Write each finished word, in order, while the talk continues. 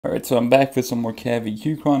Alright, so I'm back with some more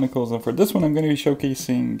KVQ Chronicles, and for this one I'm going to be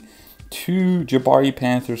showcasing two Jabari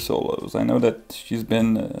Panther solos. I know that she's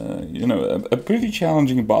been, a pretty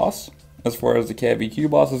challenging boss as far as the KVQ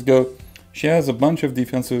bosses go. She has a bunch of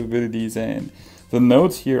defensive abilities, and the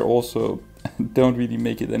nodes here also don't really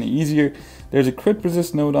make it any easier. There's a crit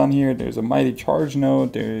resist node on here, there's a mighty charge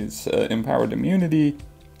node, there's empowered immunity,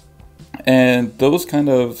 and those kind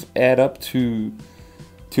of add up to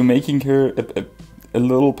making her a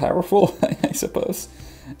little powerful, I suppose.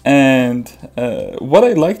 And what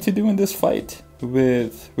I like to do in this fight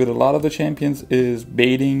with a lot of the champions is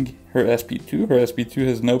baiting her SP2. Her SP2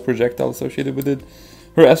 has no projectile associated with it.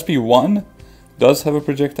 Her SP1 does have a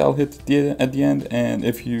projectile hit at the end, and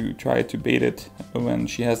if you try to bait it when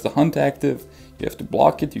she has the hunt active, you have to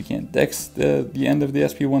block it. You can't dex the end of the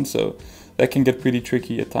SP1, so that can get pretty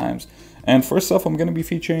tricky at times. And first off, I'm going to be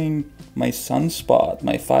featuring my Sunspot,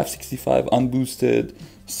 my 565 unboosted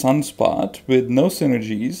Sunspot with no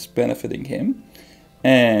synergies benefiting him.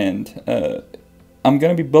 And I'm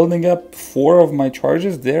going to be building up 4 of my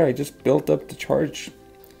charges there. I just built up the charge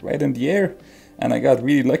right in the air, and I got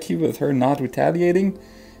really lucky with her not retaliating.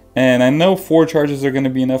 And I know 4 charges are going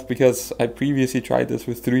to be enough because I previously tried this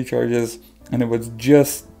with 3 charges and it was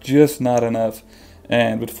just not enough.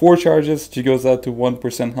 And with 4 charges, she goes out to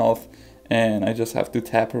 1% health, and I just have to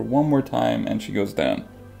tap her one more time and she goes down.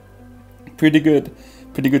 Pretty good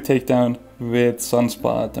takedown with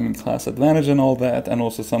Sunspot. I mean, class advantage and all that, and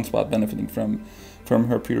also Sunspot benefiting from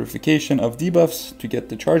her purification of debuffs to get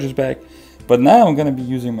the charges back. But now I'm going to be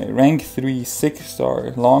using my rank 3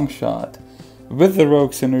 6-star Longshot with the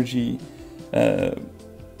rogue synergy.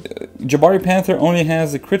 Jabari Panther only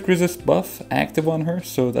has a crit resist buff active on her,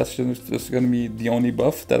 so that's just going to be the only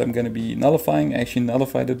buff that I'm going to be nullifying. I actually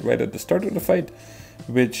nullified it right at the start of the fight,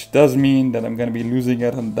 which does mean that I'm going to be losing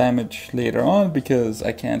out on damage later on because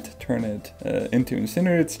I can't turn it into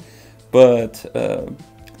incinerates. But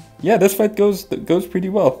yeah, this fight goes pretty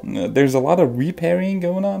well. There's a lot of reparrying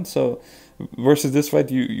going on, so versus this fight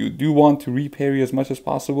you do want to reparry as much as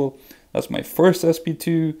possible. That's my first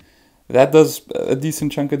SP2. That does a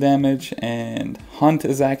decent chunk of damage, and Hunt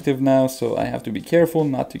is active now, so I have to be careful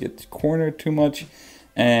not to get cornered too much.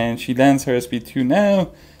 And she lands her SP2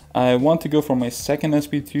 now. I want to go for my second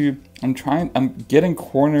SP2. I'm getting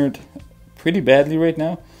cornered pretty badly right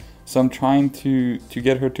now, so I'm trying to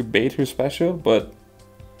get her to bait her special, but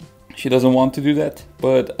she doesn't want to do that.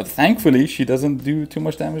 But thankfully, she doesn't do too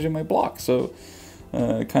much damage in my block, so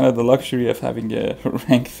kind of the luxury of having a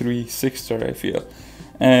rank 3 6-star, I feel.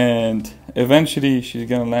 And eventually she's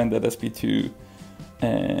gonna land that SP2,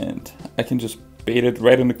 and I can just bait it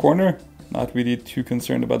right in the corner, not really too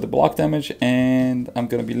concerned about the block damage, and I'm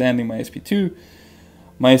gonna be landing my SP2.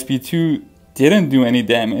 My SP2 didn't do any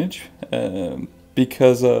damage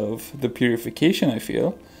because of the purification, I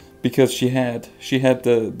feel, because she had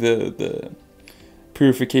the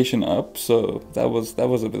purification up, so that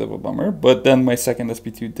was a bit of a bummer. But then my second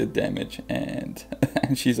SP2 did damage, and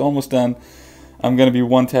she's almost done. I'm going to be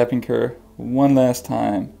one-tapping her one last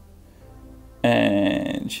time,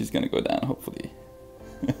 and she's going to go down, hopefully.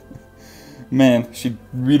 Man, she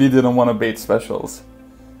really didn't want to bait specials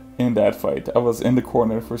in that fight. I was in the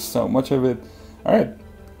corner for so much of it. Alright,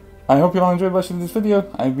 I hope you all enjoyed watching this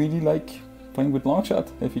video. I really like playing with Longshot,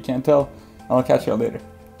 if you can't tell. I'll catch you all later.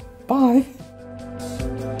 Bye!